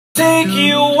take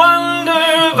you wonder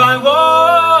by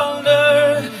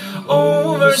wonder,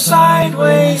 over,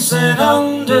 sideways and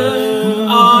under,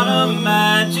 on a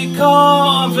magic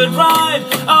carpet ride,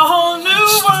 a whole new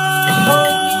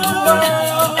world,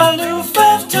 a new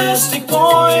fantastic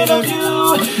point of view.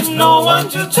 No one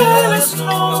to tell us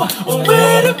no, or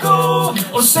where to go,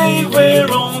 or say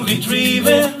we're only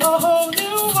dreaming. A whole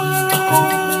new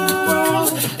world,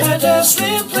 a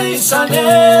dazzling place I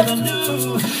never knew.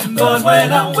 But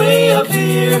when I'm way up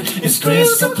here, it's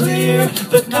crystal clear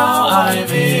that now I'm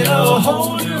in a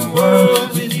whole new world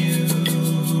with you.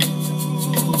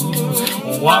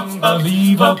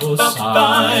 Unbelievable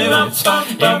sights,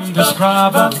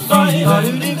 indescribable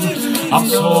feeling. I'm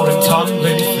soaring,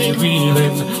 tumbling,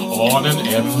 freewheeling on an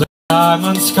endless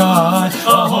diamond sky. A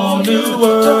whole new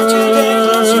world,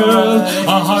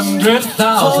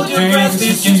 100,000 things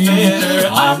to see.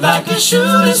 I'm like a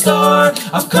shooting star,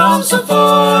 I've come so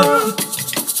far.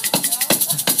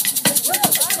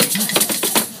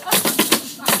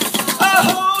 A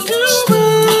whole new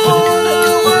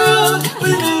world,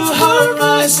 with new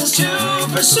horizons to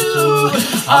pursue.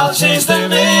 I'll chase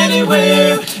them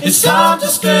anywhere, it's time to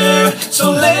spare.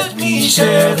 So let me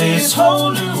share this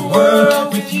whole new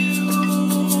world with you.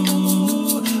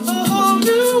 A whole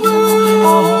new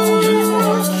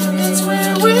world, that's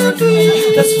where we'll be.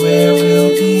 That's where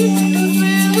we'll be.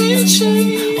 We'll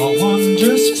share a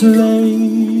wondrous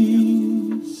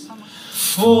place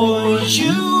for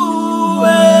you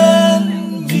and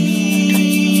me.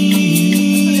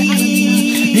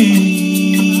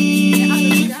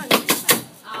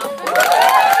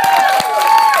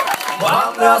 På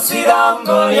andra sidan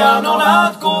börjar någon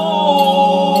att gå.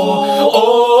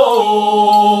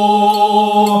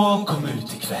 Kom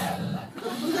ut ikväll.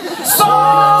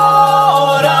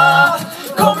 Sara,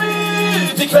 kom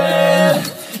ut ikväll.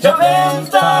 Jag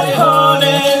väntar i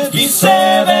hörnet vid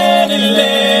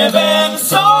 7-Eleven.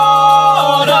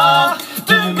 Sara,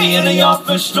 du mer än jag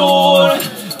förstår.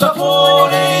 Ta på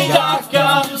dig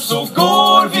jackan så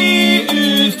går vi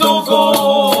ut och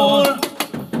går.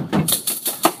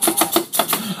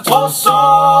 Och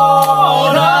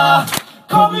Sara,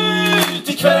 kom ut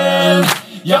ikväll.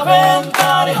 Jag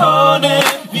väntar i hörnet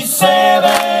vid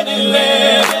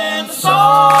 7-Eleven.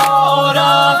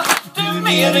 Sara, du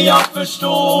mer än jag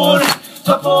förstår.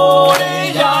 Ta på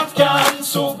dig jackan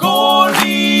så går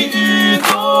vi ut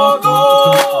och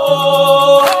går.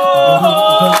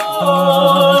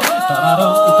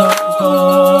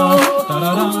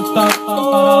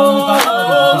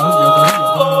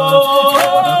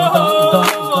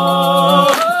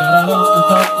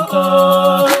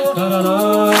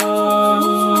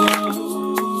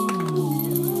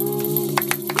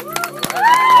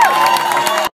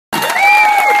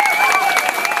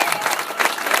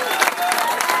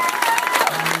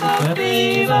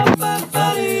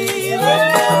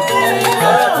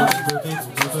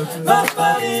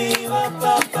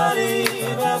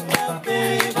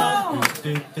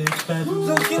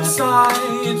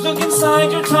 Look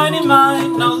inside your tiny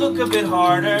mind. Now look a bit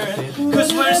harder,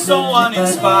 'cause we're so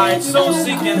uninspired, so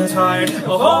sick and tired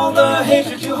of all the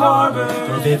hatred you harbor.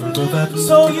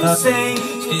 So you say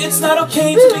it's not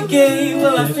okay to be gay.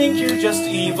 Well, I think you're just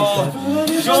evil.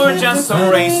 You're just so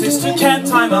racist, you can't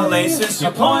tie my laces.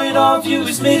 Your point of view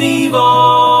is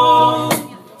medieval.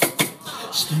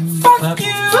 Fuck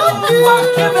you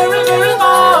very, very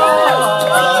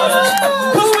much.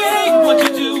 'Cause we hate what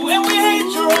you do and we hate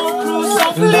your own crew. So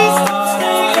please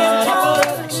stay in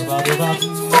touch. Fuck you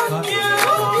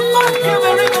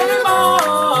very, very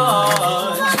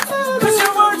much. 'Cause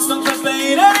your words don't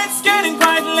translate and it's getting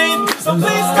quite late. So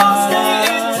please don't stay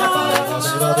in touch.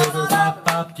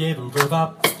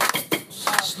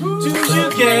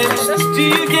 Do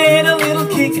you get a little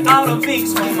kick out of being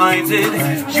small-minded?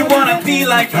 You wanna be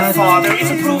like your father,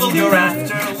 it's approval you're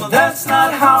after. Well, that's not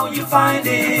how you find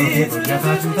it.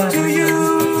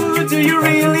 Do you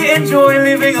really enjoy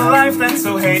living a life that's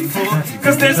so hateful?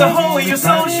 'Cause there's a hole in your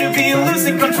soul, should be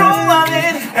losing control of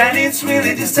it, and it's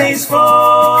really distasteful.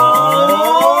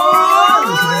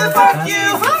 Fuck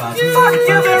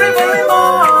you very, very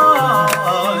much.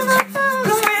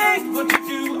 'Cause we hate what you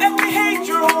do and we hate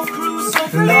your whole crew. So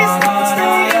please don't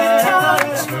stay in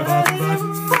touch.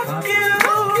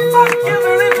 Fuck you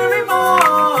very, very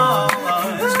much.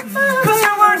 'Cause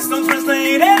your words don't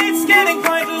translate and it's getting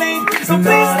quite late. So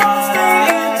please don't stay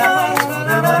in touch.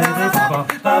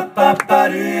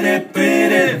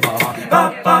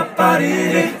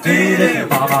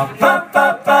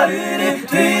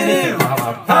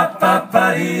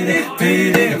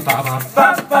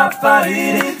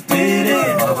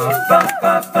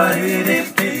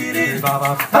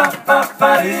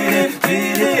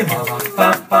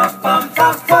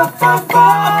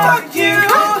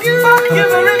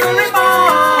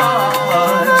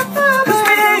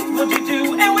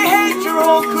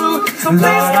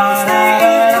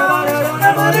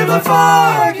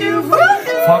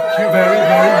 Fuck you very,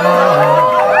 very much.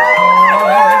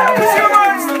 Cause your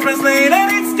words don't translate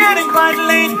and it's getting quite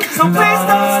late. So please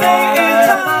don't stay in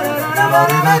time.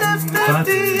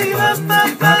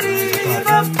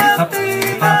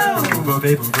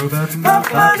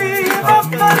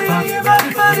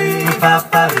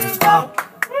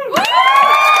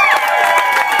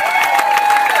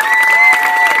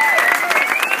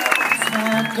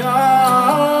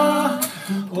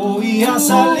 Och i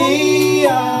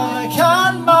Azalea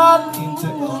kan man inte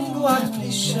undgå att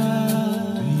bli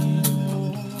kär.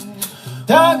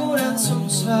 Där går en som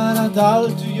svär att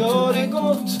allt du gör är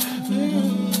gott.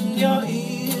 Jag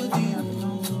är din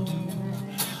om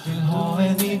du vill ha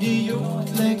en idiot.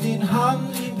 Lägg din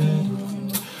hand i min.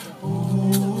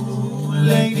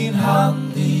 Lägg din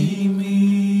hand i min.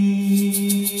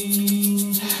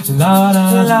 La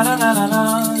la la la la la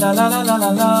la la la la la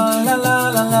la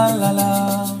la la la la.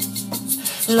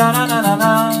 La la la la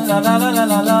la la la la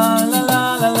la la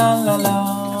la la la la.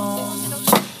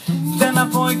 Denna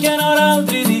pojken har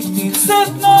aldrig riktigt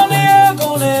sett någon i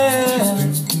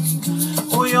ögonen.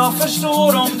 Och jag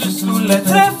förstår om du skulle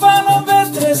träffa någon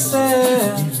bättre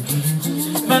sen.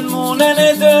 Men månen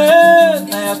är död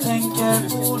när jag tänker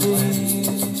på dig.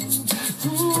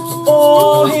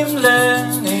 Och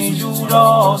himlen är gjord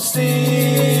av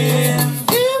sten.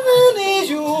 Himlen är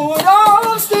gjord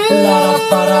av sten.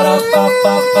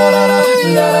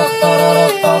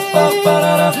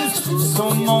 Så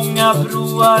många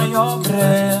broar jag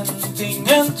bränt.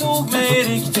 Ingen tog mig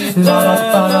riktigt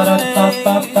över.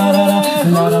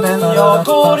 Men jag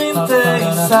går inte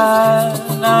isär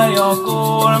när jag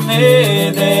går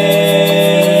med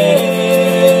dig.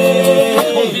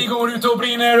 Och vi går ut och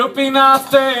brinner upp i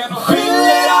natten och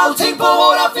skyller allting på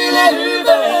våra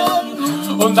fyllehuvuden.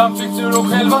 Undanflykter och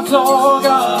själva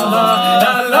klagar. La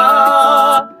la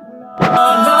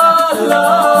la la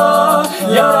la.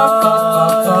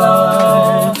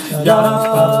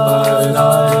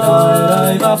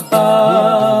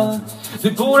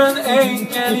 Det bor en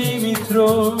ängel i mitt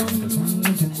rum.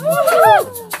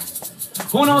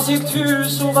 Hon har sitt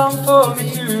hus ovanför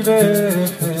mitt huvud.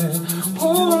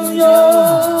 Hon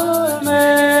gör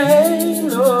mig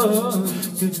lugn.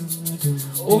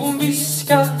 Och hon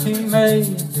viskar till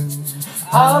mig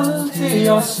allt det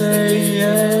jag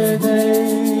säger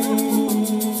dig.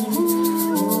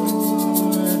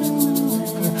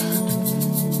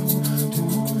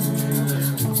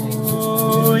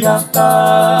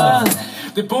 Hjärta.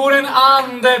 Det bor en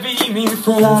ande vid min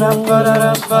fot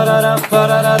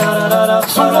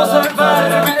som blåser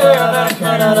värme över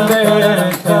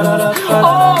huvudet.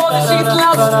 Det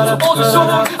kittlas och du såg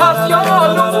att jag låg.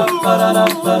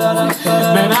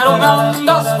 Men när hon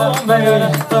andas på mig är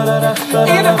det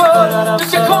för du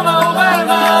ska komma och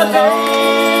värma dig.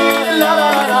 La la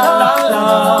la la la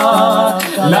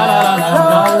la la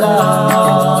la la.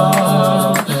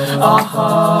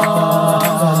 Aha.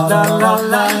 La la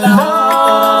la la.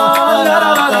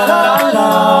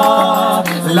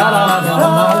 La la la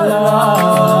la.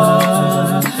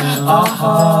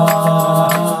 Aha.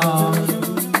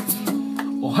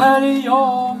 Och här är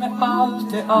jag med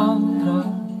allt det andra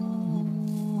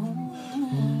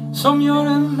som gör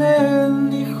en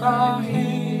människa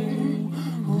hel.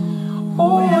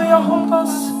 Och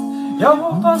jag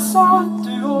hoppas att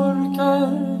du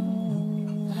orkar.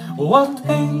 Och att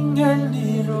ängeln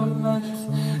i rummet,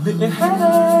 det är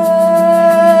henne.